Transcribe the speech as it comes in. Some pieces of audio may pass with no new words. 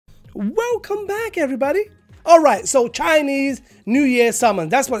Welcome back, everybody. All right, so Chinese New Year summon,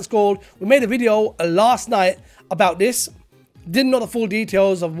 that's what it's called. We made a video last night about this. Didn't know the full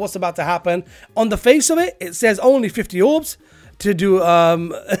details of what's about to happen. On the face of it, it says only 50 orbs to do.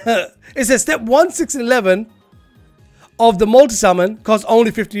 It says step 1, 6, and 11 of the multi-summon costs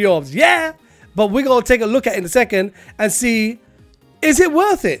only 50 orbs. Yeah, but we're going to take a look at it in a second and see, is it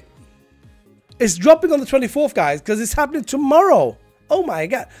worth it? It's dropping on the 24th, guys, because it's happening tomorrow. Oh my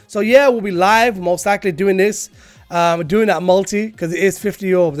god. So yeah, we'll be live, most likely doing this. Doing that multi, because it is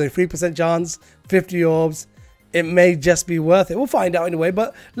 50 orbs, a 3% chance, 50 orbs. It may just be worth it. We'll find out anyway,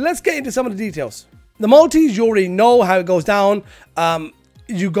 but let's get into some of the details. The multis, you already know how it goes down.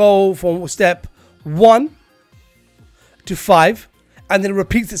 You go from step 1 to 5, and then it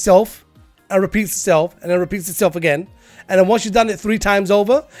repeats itself, and repeats itself, and then repeats itself again. And then once you've done it 3 times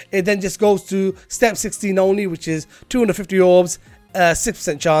over, it then just goes to step 16 only, which is 250 orbs,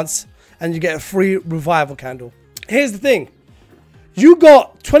 6% chance, and you get a free revival candle. Here's the thing. You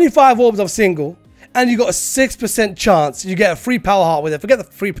got 25 orbs of single, and you got a 6% chance. You get a free power heart with it. Forget the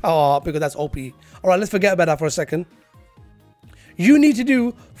free power heart because that's OP. All right, let's forget about that for a second. You need to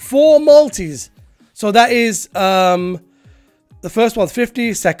do 4 multis. So that is, the first one's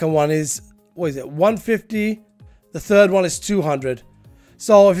 50. Second one is, what is it, 150. The third one is 200.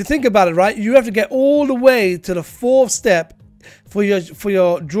 So if you think about it, right, you have to get all the way to the 4th step for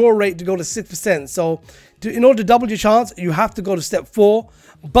your draw rate to go to 6%. So in order to double your chance, you have to go to step 4.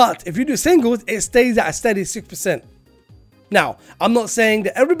 But if you do singles, it stays at a steady 6%. Now, I'm not saying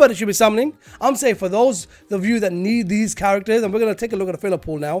that everybody should be summoning. I'm saying for those of you that need these characters, and we're going to take a look at the filler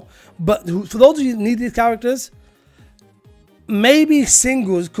pool now, but for those of you that need these characters, maybe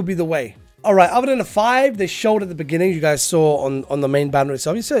singles could be the way. All right, other than the 5 they showed at the beginning, you guys saw on the main banner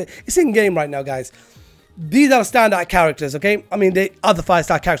itself. You see, it's in game right now, guys. These are the standout characters, okay? I mean, they are the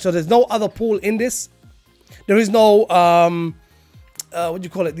 5-star characters. So there's no other pool in this. There is no what do you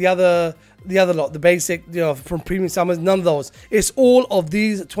call it? The other lot, the basic, you know, from premium summons. None of those. It's all of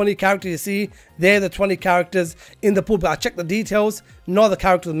these 20 characters you see. They're the 20 characters in the pool. But I checked the details. No other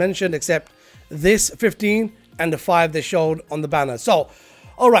characters mentioned except this 15 and the 5 they showed on the banner. So,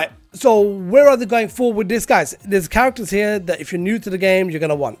 all right. So where are they going forward with this, guys? There's characters here that if you're new to the game, you're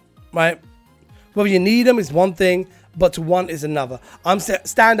gonna want, right? Whether you need them is one thing, but to want is another.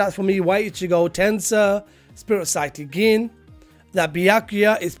 Standouts for me: White Ichigo, Tensor, Spirit Sighted Gin. That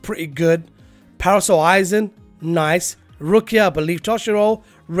Byakuya is pretty good. Parasol Aizen, nice. Rukia, I believe Toshiro,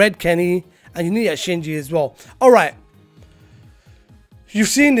 Red Kenny, and you need a Shinji as well. All right, you've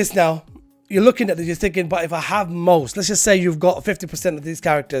seen this now. You're looking at this, you're thinking, but if I have most, let's just say you've got 50% of these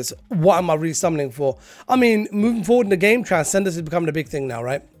characters, what am I really summoning for? I mean, moving forward in the game, Transcendence is becoming a big thing now,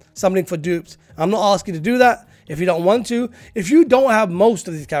 right? Summoning for dupes. I'm not asking you to do that if you don't want to. If you don't have most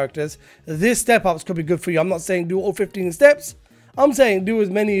of these characters, this step ups could be good for you. I'm not saying do all 15 steps. I'm saying do as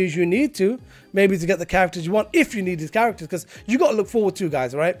many as you need to, maybe to get the characters you want, if you need these characters, because you got to look forward to,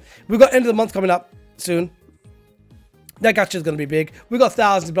 guys, all right? We've got end of the month coming up soon. That gacha is going to be big. We've got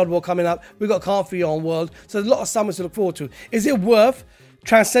Thousands Blood War coming up. We've got Can't Free Your Own World. So there's a lot of summons to look forward to. Is it worth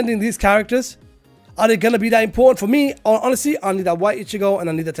transcending these characters? Are they going to be that important? For me, honestly, I need that White Ichigo and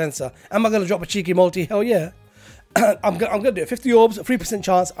I need the Tensor. Am I going to drop a cheeky multi? Hell yeah. I'm going to do it. 50 orbs, 3%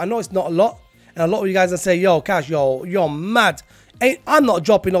 chance. I know it's not a lot. And a lot of you guys are saying, yo, Cash, yo, you're mad. I'm not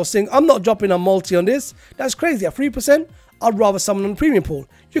dropping no single. I'm not dropping a multi on this. That's crazy. At 3%, I'd rather summon on the premium pool.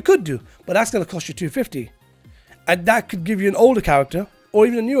 You could do, but that's going to cost you 250. And that could give you an older character or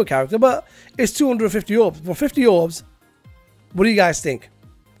even a newer character, but it's 250 orbs. For 50 orbs, what do you guys think?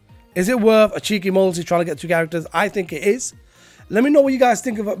 Is it worth a cheeky multi trying to get 2 characters? I think it is. Let me know what you guys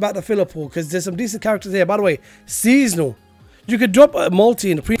think about the filler pool, because there's some decent characters here. By the way, seasonal. You could drop a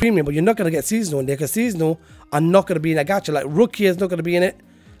multi in the premium, but you're not going to get seasonal in there, because seasonal are not going to be in that gacha. Like Rukia is not going to be in it.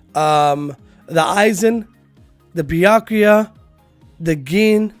 The Aizen, the Byakuya, the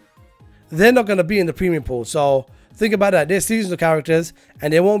Gin, they're not going to be in the premium pool. So think about that. They're seasonal characters,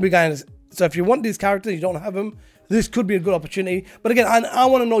 and they won't be guys. So if you want these characters, you don't have them, this could be a good opportunity. But again, I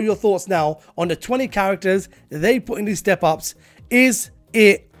want to know your thoughts now on the 20 characters they put in these step ups. Is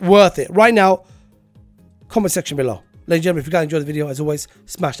it worth it? Right now, comment section below. Ladies and gentlemen, if you guys enjoyed the video, as always,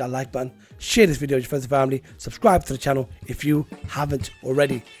 smash that like button, share this video with your friends and family, subscribe to the channel if you haven't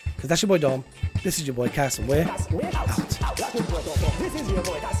already. Because that's your boy Dom, this is your boy Cass, and we're out. This is your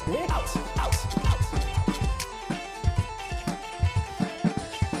boy Cass, we're out.